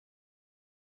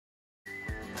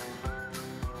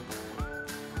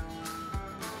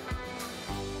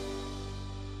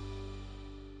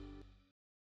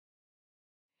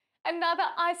Another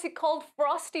icy cold,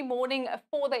 frosty morning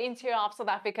for the interior of South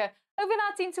Africa.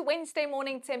 Overnight into Wednesday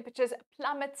morning, temperatures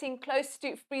plummeting close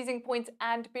to freezing point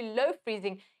and below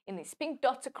freezing in these pink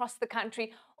dots across the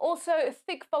country. Also,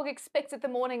 thick fog expected the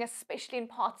morning, especially in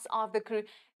parts of the Karoo.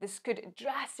 This could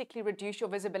drastically reduce your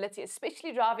visibility,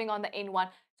 especially driving on the N1.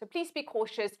 So please be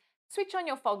cautious. Switch on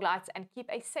your fog lights and keep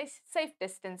a safe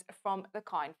distance from the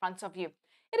car in front of you.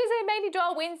 It is a mainly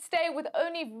dry Wednesday with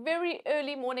only very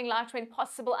early morning light rain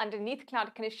possible underneath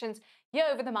cloud conditions here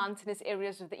over the mountainous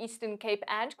areas of the Eastern Cape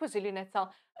and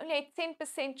KwaZulu-Natal. Only a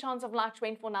 10% chance of light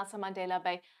rain for Nelson Mandela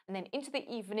Bay, and then into the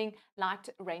evening, light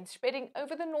rain spreading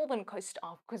over the northern coast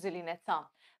of KwaZulu-Natal.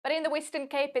 But in the Western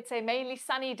Cape, it's a mainly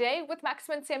sunny day with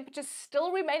maximum temperatures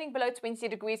still remaining below 20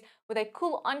 degrees with a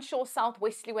cool onshore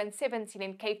southwesterly wind 17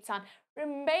 in Cape Town.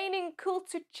 Remaining cool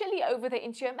to chilly over the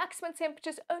interior, maximum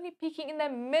temperatures only peaking in the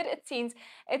mid-teens.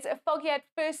 It's foggy at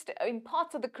first in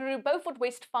parts of the Karoo, Beaufort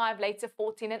West 5, later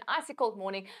 14, an icy cold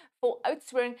morning for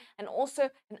Oudtshoorn, and also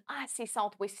an icy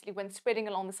southwesterly wind spreading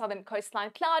along the southern coastline.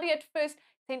 Cloudy at first,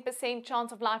 10%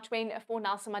 chance of light rain for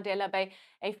Nelson Mandela Bay.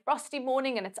 A frosty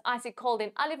morning and it's icy cold in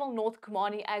Aliwal North,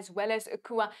 Kumani, as well as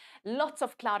Ukua. Lots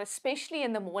of cloud, especially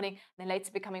in the morning, then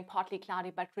later becoming partly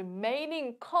cloudy, but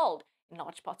remaining cold in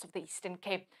large parts of the Eastern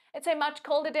Cape. It's a much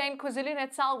colder day in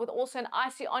KwaZulu-Natal with also an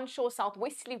icy onshore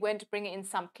southwesterly wind bringing in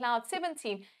some cloud,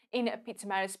 17 in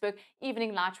Pietermaritzburg.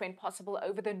 Evening light rain possible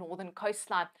over the northern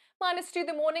coastline. -2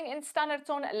 the morning in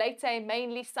Standerton, later a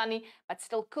mainly sunny but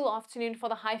still cool afternoon for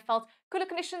the Highveld. Cooler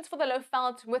conditions for the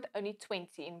Lowveld with only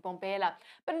 20 in Mbombela.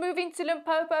 But moving to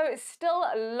Limpopo, still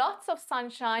lots of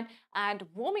sunshine and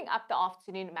warming up the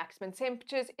afternoon, maximum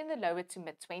temperatures in the lower to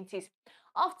mid-20s.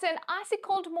 After an icy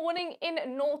cold morning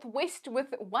in Northwest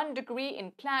with 1 degree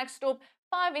in Klerksdorp,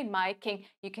 5 in Mahikeng,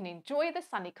 you can enjoy the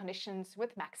sunny conditions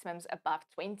with maximums above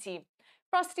 20.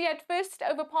 Frosty at first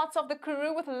over parts of the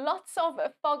Karoo with lots of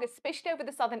fog, especially over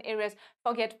the southern areas.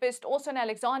 Foggy at first also in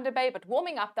Alexander Bay, but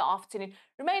warming up the afternoon.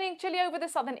 Remaining chilly over the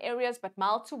southern areas, but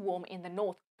mild to warm in the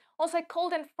north. Also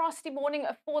cold and frosty morning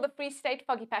for the Free State,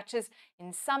 foggy patches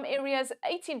in some areas,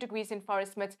 18 degrees in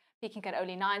Forest Mid, peaking at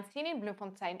only 19 in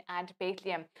Bloemfontein and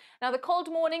Bethlehem. Now the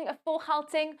cold morning for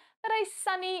Gauteng, but a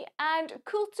sunny and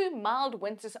cool to mild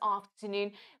winter's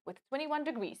afternoon with 21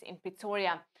 degrees in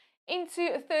Pretoria.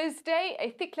 Into Thursday,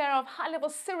 a thick layer of high-level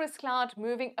cirrus cloud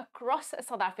moving across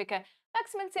South Africa.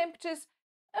 Maximum temperatures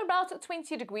about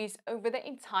 20 degrees over the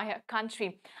entire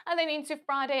country. And then into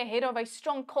Friday, ahead of a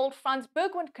strong cold front,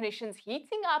 bergwind conditions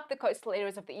heating up the coastal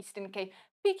areas of the Eastern Cape,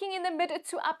 peaking in the mid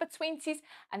to upper 20s,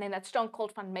 and then that strong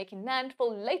cold front making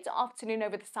landfall late afternoon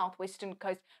over the southwestern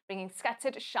coast, bringing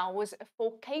scattered showers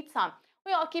for Cape Town.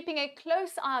 We are keeping a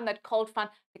close eye on that cold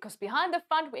front because behind the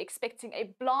front, we're expecting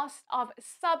a blast of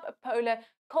subpolar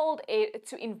cold air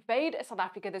to invade South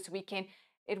Africa this weekend.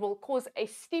 It will cause a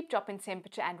steep drop in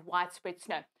temperature and widespread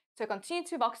snow. So continue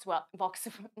to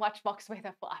watch Vox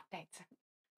Weather for updates.